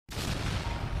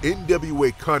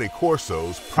NWA Cane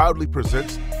Corsos proudly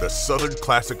presents the Southern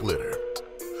Classic Litter.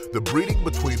 The breeding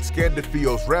between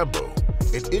Scandafio's Rambo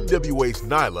and NWA's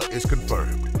Nyla is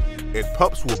confirmed, and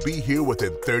pups will be here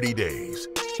within 30 days.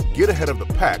 Get ahead of the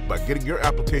pack by getting your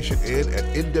application in at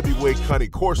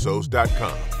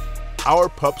NWACanecorsos.com. Our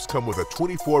pups come with a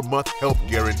 24-month health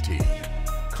guarantee.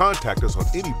 Contact us on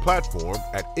any platform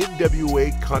at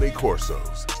NWA Cane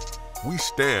Corsos. We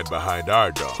stand behind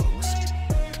our dogs.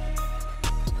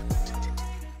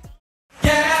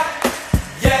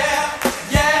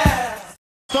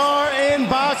 Star in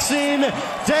boxing,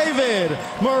 David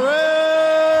Morell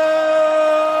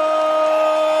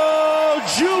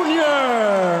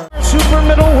Jr. Super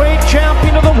middleweight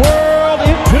champion of the world,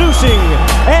 introducing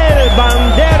El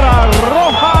Bandera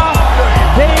Roja,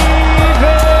 David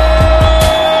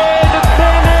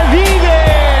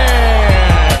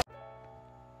Benavidez.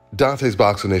 Dante's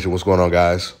Boxing Nation, what's going on,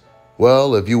 guys?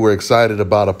 Well, if you were excited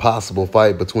about a possible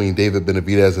fight between David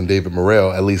Benavidez and David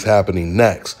Morell at least happening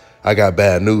next, I got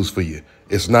bad news for you.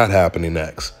 It's not happening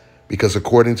next. Because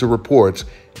according to reports,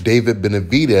 David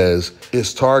Benavidez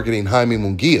is targeting Jaime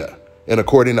Munguia. And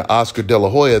according to Oscar De La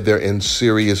Hoya, they're in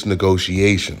serious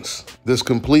negotiations. This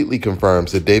completely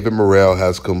confirms that David Morell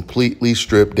has completely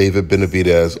stripped David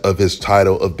Benavidez of his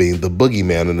title of being the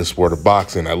boogeyman in the sport of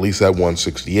boxing, at least at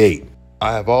 168.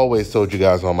 I have always told you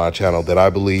guys on my channel that I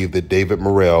believe that David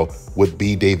Morell would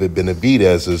be David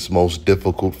Benavidez's most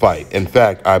difficult fight. In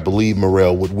fact, I believe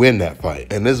Morell would win that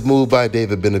fight. And this move by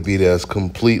David Benavidez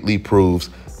completely proves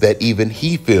that even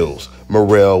he feels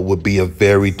Morell would be a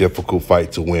very difficult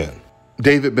fight to win.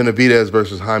 David Benavidez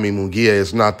versus Jaime Munguia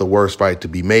is not the worst fight to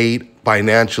be made.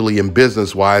 Financially and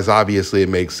business-wise, obviously it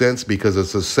makes sense because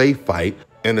it's a safe fight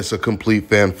and it's a complete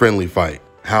fan-friendly fight.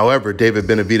 However, David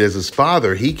Benavidez's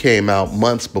father, he came out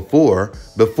months before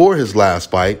his last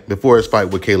fight, before his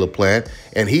fight with Caleb Plant,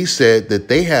 and he said that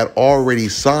they had already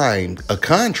signed a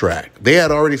contract. They had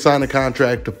already signed a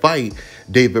contract to fight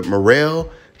David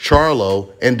Morell,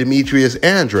 Charlo, and Demetrius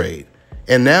Andrade.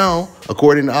 And now,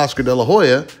 according to Oscar De La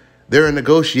Hoya, they're in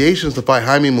negotiations to fight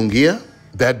Jaime Munguia.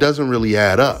 That doesn't really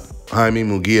add up. Jaime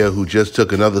Munguia, who just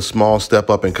took another small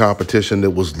step up in competition that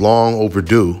was long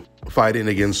overdue, fighting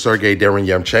against Sergey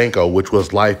Derenyamchenko, which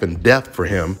was life and death for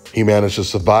him. He managed to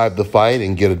survive the fight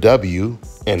and get a W,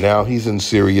 and now he's in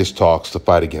serious talks to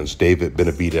fight against David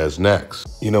Benavidez next.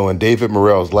 You know, in David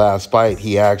Morell's last fight,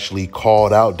 he actually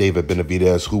called out David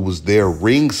Benavidez, who was there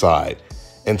ringside,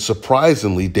 and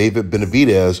surprisingly, David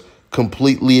Benavidez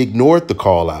completely ignored the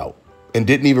call out and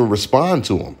didn't even respond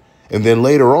to him. And then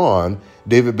later on,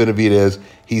 David Benavidez,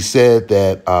 he said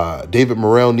that David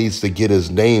Morell needs to get his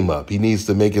name up. He needs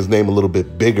to make his name a little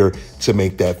bit bigger to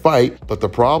make that fight. But the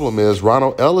problem is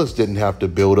Ronald Ellis didn't have to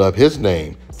build up his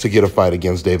name to get a fight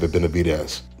against David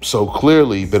Benavidez. So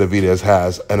clearly Benavidez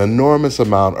has an enormous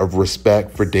amount of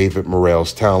respect for David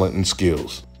Morell's talent and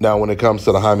skills. Now, when it comes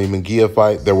to the Jaime Munguia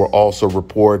fight, there were also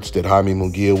reports that Jaime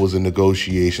Munguia was in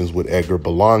negotiations with Edgar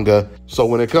Berlanga. So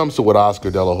when it comes to what Oscar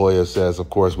De La Hoya says,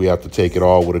 of course, we have to take it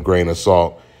all with a grain of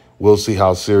salt. We'll see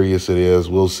how serious it is.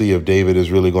 We'll see if David is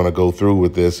really going to go through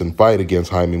with this and fight against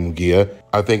Jaime Munguia.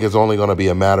 I think it's only going to be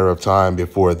a matter of time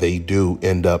before they do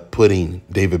end up putting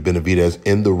David Benavidez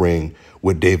in the ring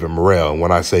with David Morell. And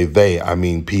when I say they, I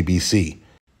mean PBC.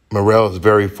 Morell is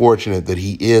very fortunate that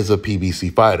he is a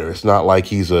PBC fighter. It's not like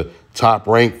he's a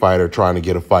top-ranked fighter trying to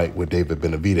get a fight with David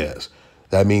Benavidez.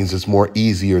 That means it's more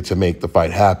easier to make the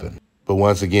fight happen. But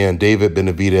once again, David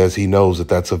Benavidez, he knows that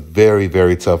that's a very,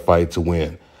 very tough fight to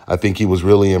win. I think he was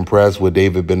really impressed with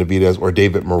David Benavidez or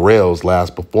David Morell's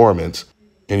last performance,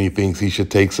 and he thinks he should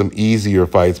take some easier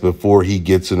fights before he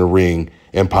gets in the ring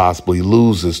and possibly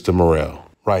loses to Morell.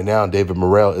 Right now, David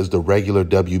Morell is the regular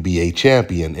WBA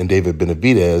champion, and David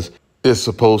Benavidez is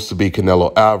supposed to be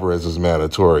Canelo Alvarez's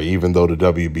mandatory, even though the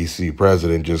WBC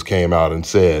president just came out and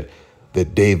said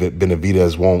that David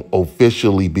Benavidez won't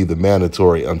officially be the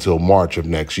mandatory until March of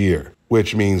next year,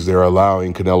 which means they're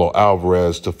allowing Canelo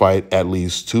Alvarez to fight at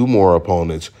least 2 more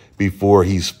opponents before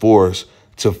he's forced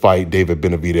to fight David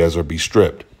Benavidez or be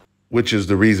stripped. Which is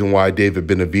the reason why David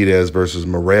Benavidez versus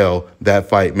Morell, that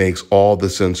fight makes all the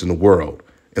sense in the world.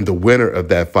 And the winner of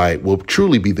that fight will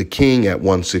truly be the king at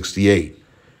 168.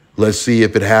 Let's see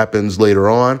if it happens later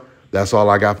on. That's all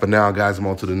I got for now, guys. I'm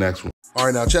on to the next one. All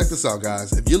right, now check this out,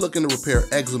 guys. If you're looking to repair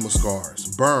eczema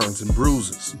scars, burns and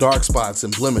bruises, dark spots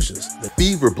and blemishes,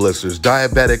 fever blisters,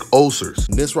 diabetic ulcers,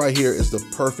 this right here is the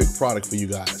perfect product for you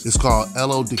guys. It's called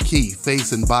LO Deki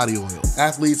Face and Body Oil.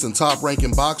 Athletes and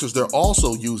top-ranking boxers, they're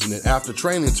also using it after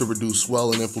training to reduce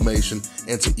swelling, inflammation,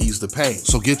 and to ease the pain.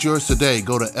 So get yours today.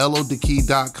 Go to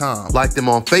lodeki.com, like them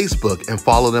on Facebook, and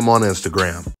follow them on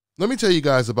Instagram. Let me tell you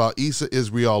guys about Issa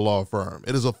Israel Law Firm.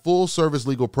 It is a full-service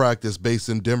legal practice based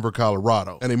in Denver,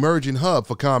 Colorado, an emerging hub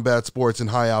for combat sports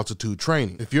and high-altitude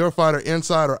training. If you're a fighter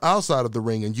inside or outside of the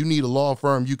ring and you need a law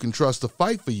firm you can trust to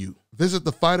fight for you, visit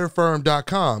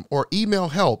thefighterfirm.com or email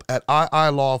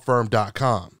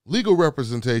help@iilawfirm.com. Legal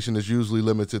representation is usually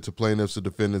limited to plaintiffs or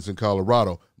defendants in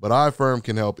Colorado, but iFirm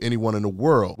can help anyone in the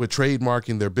world with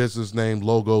trademarking their business name,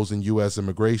 logos, and U.S.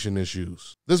 immigration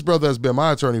issues. This brother has been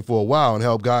my attorney for a while and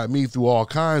helped guide me through all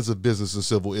kinds of business and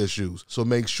civil issues, so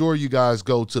make sure you guys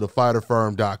go to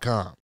thefighterfirm.com.